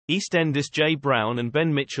EastEnders Jay Brown and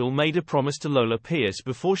Ben Mitchell made a promise to Lola Pearce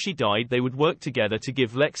before she died they would work together to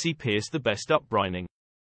give Lexi Pearce the best upbrining.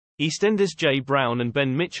 EastEnders Jay Brown and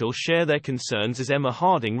Ben Mitchell share their concerns as Emma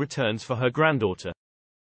Harding returns for her granddaughter.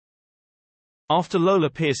 After Lola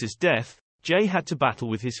Pearce's death, Jay had to battle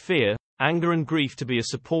with his fear, anger and grief to be a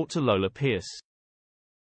support to Lola Pearce.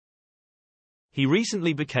 He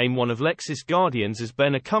recently became one of Lexi's guardians as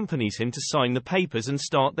Ben accompanies him to sign the papers and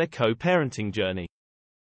start their co-parenting journey.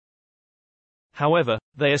 However,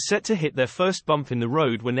 they are set to hit their first bump in the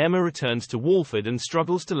road when Emma returns to Walford and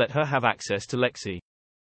struggles to let her have access to Lexi.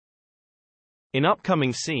 In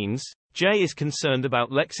upcoming scenes, Jay is concerned about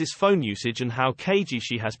Lexi's phone usage and how cagey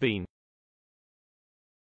she has been.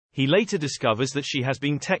 He later discovers that she has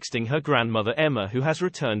been texting her grandmother Emma, who has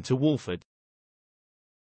returned to Walford.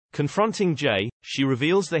 Confronting Jay, she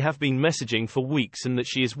reveals they have been messaging for weeks and that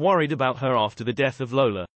she is worried about her after the death of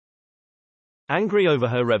Lola. Angry over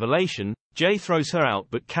her revelation, Jay throws her out,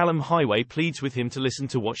 but Callum Highway pleads with him to listen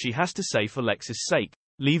to what she has to say for Lexi's sake,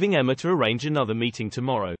 leaving Emma to arrange another meeting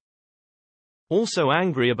tomorrow. Also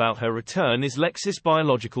angry about her return is Lexi's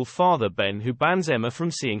biological father Ben, who bans Emma from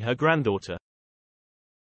seeing her granddaughter.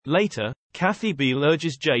 Later, Kathy Beale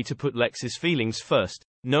urges Jay to put Lexi's feelings first,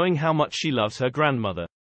 knowing how much she loves her grandmother.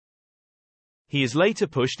 He is later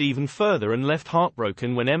pushed even further and left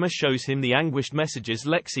heartbroken when Emma shows him the anguished messages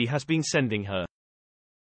Lexi has been sending her.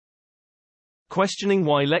 Questioning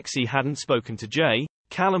why Lexi hadn't spoken to Jay,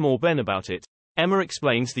 Callum or Ben about it, Emma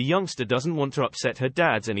explains the youngster doesn't want to upset her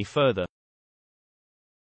dads any further.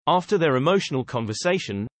 After their emotional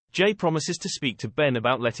conversation, Jay promises to speak to Ben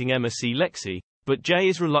about letting Emma see Lexi, but Jay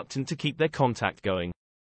is reluctant to keep their contact going.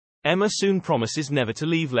 Emma soon promises never to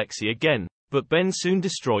leave Lexi again, but Ben soon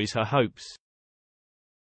destroys her hopes.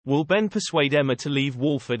 Will Ben persuade Emma to leave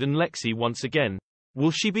Walford and Lexi once again? Will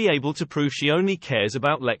she be able to prove she only cares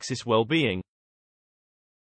about Lexi's well-being?